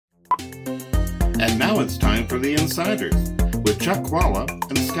And now it's time for The Insiders with Chuck Chvala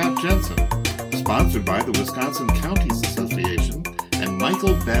and Scott Jensen, sponsored by the Wisconsin Counties Association and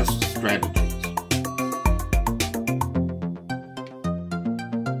Michael Best Strategies.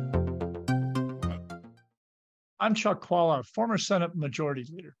 I'm Chuck Chvala, former Senate Majority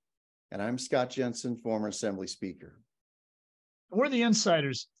Leader. And I'm Scott Jensen, former Assembly Speaker. We're the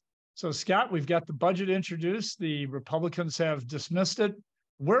Insiders. So, Scott, we've got the budget introduced. The Republicans have dismissed it.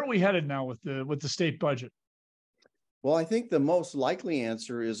 Where are we headed now with the state budget? Well, I think the most likely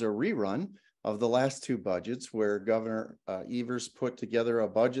answer is a rerun of the last two budgets, where Governor Evers put together a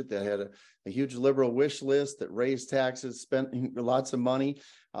budget that had a huge liberal wish list that raised taxes, spent lots of money,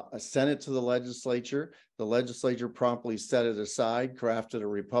 sent it to the legislature. The legislature promptly set it aside, crafted a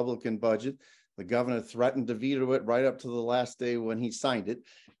Republican budget. The governor threatened to veto it right up to the last day when he signed it,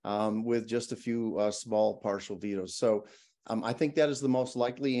 with just a few small partial vetoes. So I think that is the most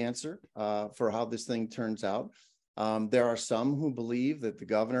likely answer for how this thing turns out. There are some who believe that the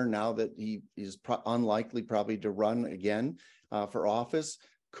governor, now that he is unlikely probably to run again for office,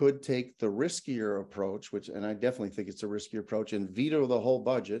 could take the riskier approach, and I definitely think it's a riskier approach, and veto the whole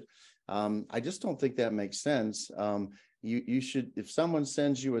budget. I just don't think that makes sense. You should, if someone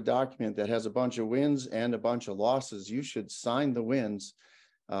sends you a document that has a bunch of wins and a bunch of losses, you should sign the wins,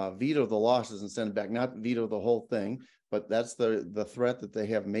 veto the losses and send it back, not veto the whole thing, but that's the threat that they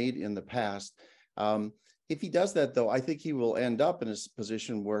have made in the past. If he does that, though, I think he will end up in a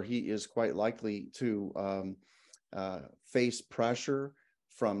position where he is quite likely to face pressure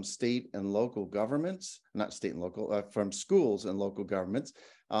from state and local governments, not state and local, from schools and local governments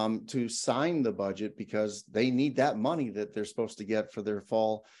to sign the budget, because they need that money that they're supposed to get for their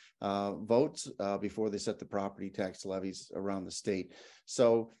fall votes before they set the property tax levies around the state.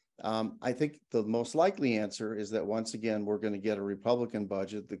 So I think the most likely answer is that once again, we're going to get a Republican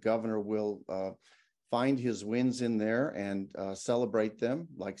budget. The governor will find his wins in there and celebrate them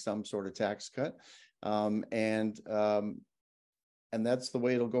like some sort of tax cut. And that's the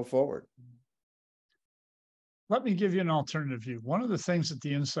way it'll go forward. Let me give you an alternative view. One of the things that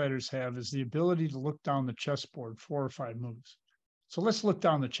the insiders have is the ability to look down the chessboard 4 or 5 moves. So let's look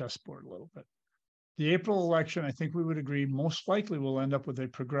down the chessboard a little bit. The April election, I think we would agree, most likely will end up with a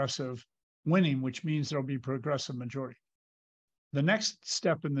progressive winning, which means there'll be progressive majority. The next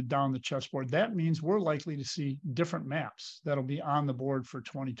step down the chessboard, that means we're likely to see different maps that'll be on the board for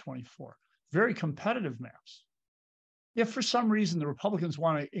 2024. Very competitive maps. If for some reason the Republicans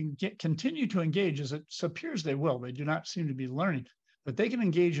want to continue to engage, as it appears they will, they do not seem to be learning, but they can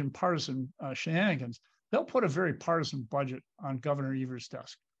engage in partisan shenanigans, they'll put a very partisan budget on Governor Evers'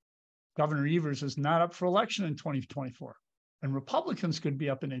 desk. Governor Evers is not up for election in 2024, and Republicans could be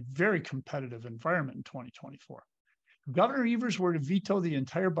up in a very competitive environment in 2024. If Governor Evers were to veto the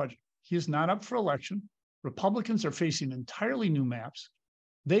entire budget, he is not up for election. Republicans are facing entirely new maps.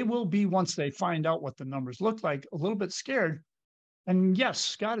 They will be, once they find out what the numbers look like, a little bit scared. And yes,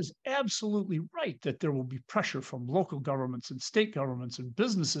 Scott is absolutely right that there will be pressure from local governments and state governments and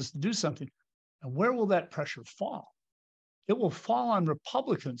businesses to do something. And where will that pressure fall? It will fall on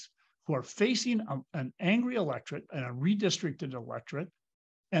Republicans who are facing an angry electorate and a redistricted electorate,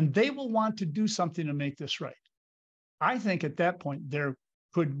 and they will want to do something to make this right. I think at that point, there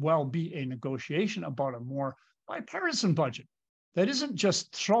could well be a negotiation about a more bipartisan budget that isn't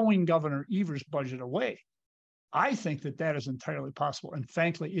just throwing Governor Evers' budget away. I think that is entirely possible. And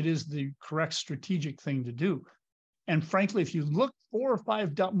frankly, it is the correct strategic thing to do. And frankly, if you look 4 or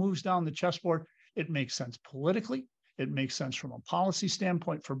 5 moves down the chessboard, it makes sense politically. It makes sense from a policy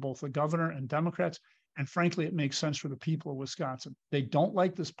standpoint for both the governor and Democrats. And frankly, it makes sense for the people of Wisconsin. They don't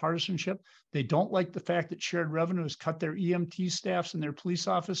like this partisanship. They don't like the fact that shared revenue has cut their EMT staffs and their police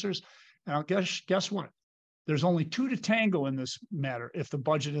officers. And I'll guess what? There's only 2 to tango in this matter if the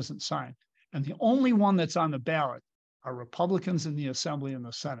budget isn't signed. And the only one that's on the ballot are Republicans in the Assembly and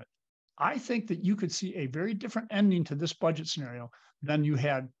the Senate. I think that you could see a very different ending to this budget scenario than you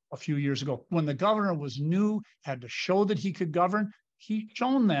had a few years ago. When the governor was new, had to show that he could govern, he's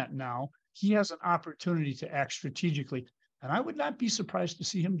shown that now. He has an opportunity to act strategically. And I would not be surprised to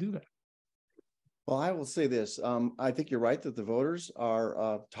see him do that. Well, I will say this. I think you're right that the voters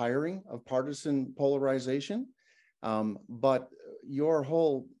are tiring of partisan polarization. But your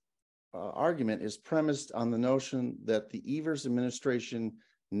whole argument is premised on the notion that the Evers administration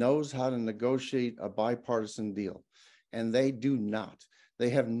knows how to negotiate a bipartisan deal. And they do not. They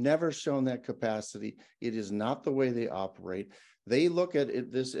have never shown that capacity. It is not the way they operate. They look at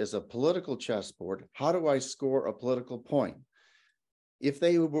this as a political chessboard. How do I score a political point? if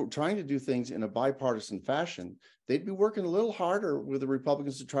they were trying to do things in a bipartisan fashion, they'd be working a little harder with the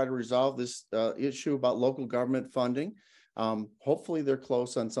Republicans to try to resolve this issue about local government funding. Hopefully they're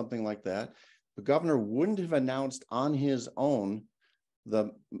close on something like that. The governor wouldn't have announced on his own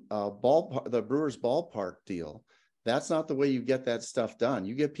the Brewers ballpark deal. That's not the way you get that stuff done.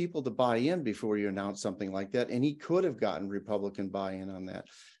 You get people to buy in before you announce something like that. And he could have gotten Republican buy-in on that.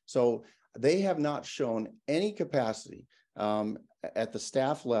 So they have not shown any capacity at the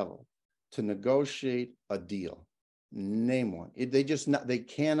staff level to negotiate a deal. Name one.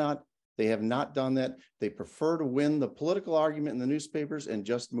 They have not done that. They prefer to win the political argument in the newspapers and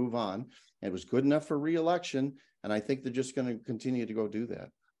just move on. It was good enough for re-election, and I think they're just going to continue to go do that.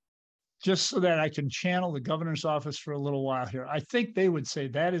 Just so that I can channel the governor's office for a little while here, I think they would say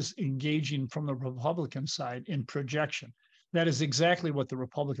that is engaging from the Republican side in projection. That is exactly what the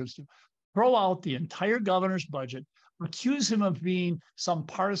Republicans do. Throw out the entire governor's budget, accuse him of being some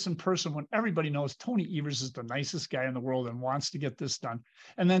partisan person when everybody knows Tony Evers is the nicest guy in the world and wants to get this done,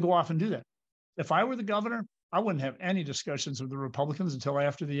 and then go off and do that. If I were the governor, I wouldn't have any discussions with the Republicans until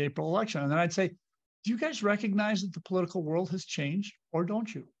after the April election. And then I'd say, do you guys recognize that the political world has changed, or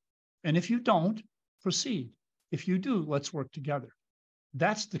don't you? And if you don't, proceed. If you do, let's work together.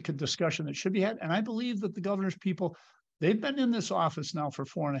 That's the discussion that should be had. And I believe that the governor's people, they've been in this office now for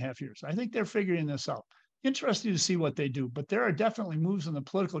 4.5 years. I think they're figuring this out. Interesting to see what they do. But there are definitely moves in the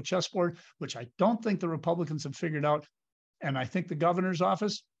political chessboard, which I don't think the Republicans have figured out. And I think the governor's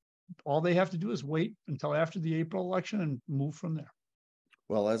office, all they have to do is wait until after the April election and move from there.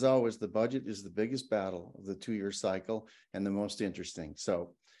 Well, as always, the budget is the biggest battle of the 2-year cycle and the most interesting.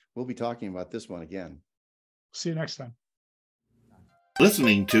 So we'll be talking about this one again. See you next time.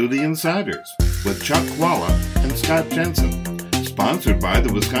 Listening to The Insiders with Chuck Walla and Scott Jensen, sponsored by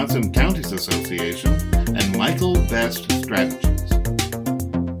the Wisconsin Counties Association and Michael Best Strategies.